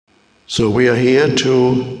So we are here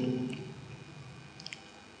to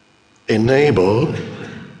enable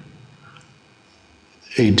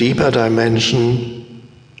a deeper dimension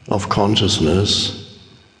of consciousness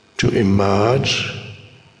to emerge,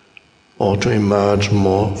 or to emerge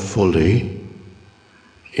more fully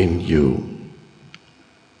in you.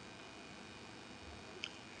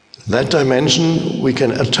 That dimension, we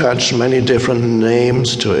can attach many different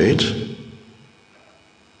names to it.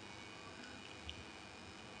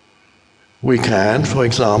 We can, for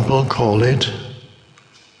example, call it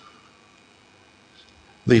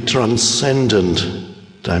the transcendent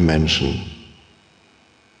dimension.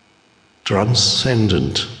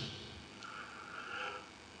 Transcendent.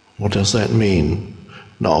 What does that mean?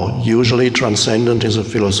 Now, usually transcendent is a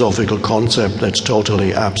philosophical concept that's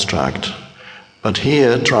totally abstract. But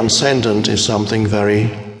here, transcendent is something very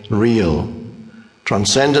real.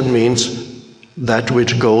 Transcendent means that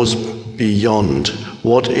which goes beyond.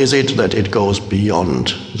 What is it that it goes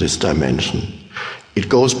beyond this dimension? It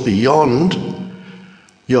goes beyond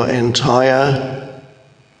your entire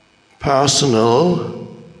personal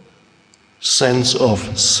sense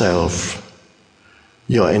of self,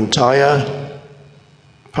 your entire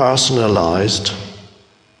personalized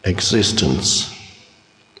existence.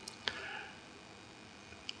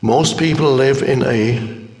 Most people live in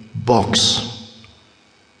a box,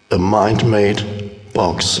 a mind-made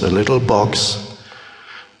box, a little box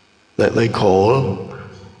that they call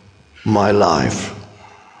my life.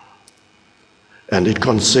 And it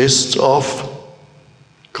consists of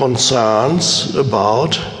concerns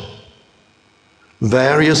about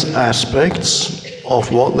various aspects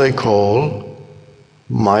of what they call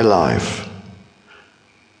my life.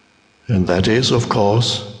 And that is, of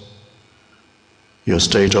course, your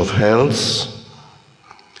state of health,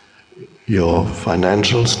 your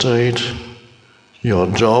financial state, your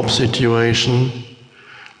job situation,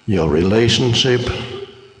 your relationship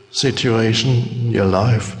situation, your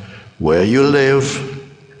life, where you live,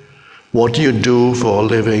 what you do for a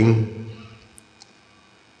living,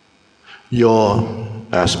 your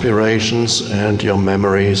aspirations and your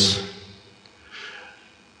memories.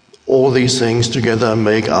 All these things together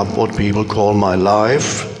make up what people call my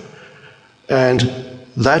life. And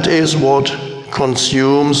that is what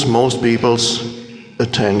consumes most people's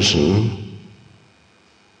attention.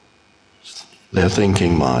 Their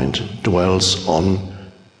thinking mind dwells on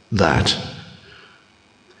that.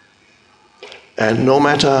 And no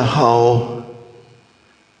matter how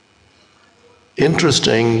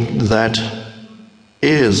interesting that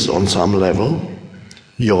is on some level,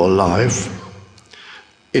 your life,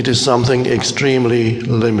 it is something extremely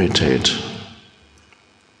limited.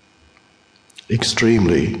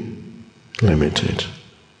 Extremely limited.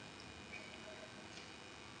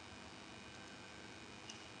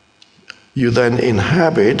 You then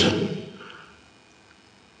inhabit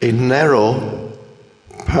a narrow,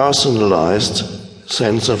 personalized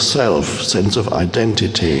sense of self, sense of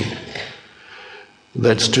identity,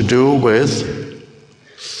 that's to do with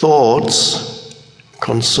thoughts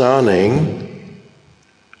concerning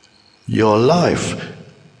your life.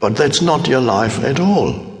 But that's not your life at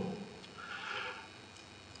all.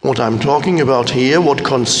 What I'm talking about here, what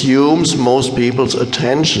consumes most people's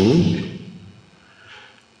attention,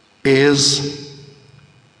 is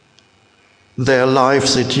their life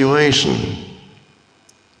situation.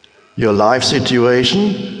 Your life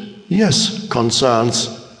situation, yes,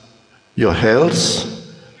 concerns your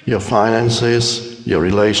health, your finances, your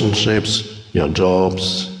relationships, your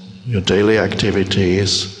jobs, your daily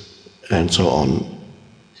activities, and so on.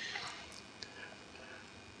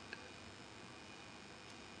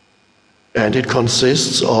 And it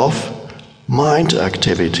consists of mind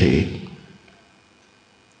activity.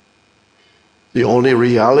 The only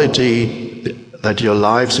reality that your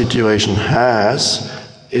life situation has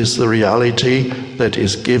is the reality that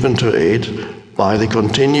is given to it by the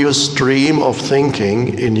continuous stream of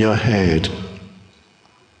thinking in your head.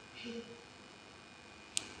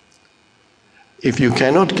 If you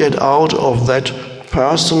cannot get out of that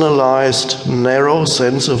personalized, narrow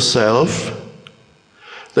sense of self,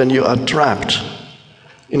 then you are trapped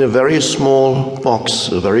in a very small box,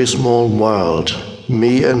 a very small world.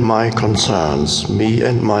 Me and my concerns, me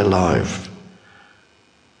and my life.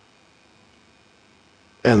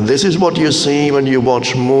 And this is what you see when you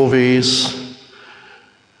watch movies,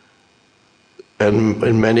 and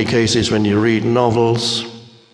in many cases when you read novels.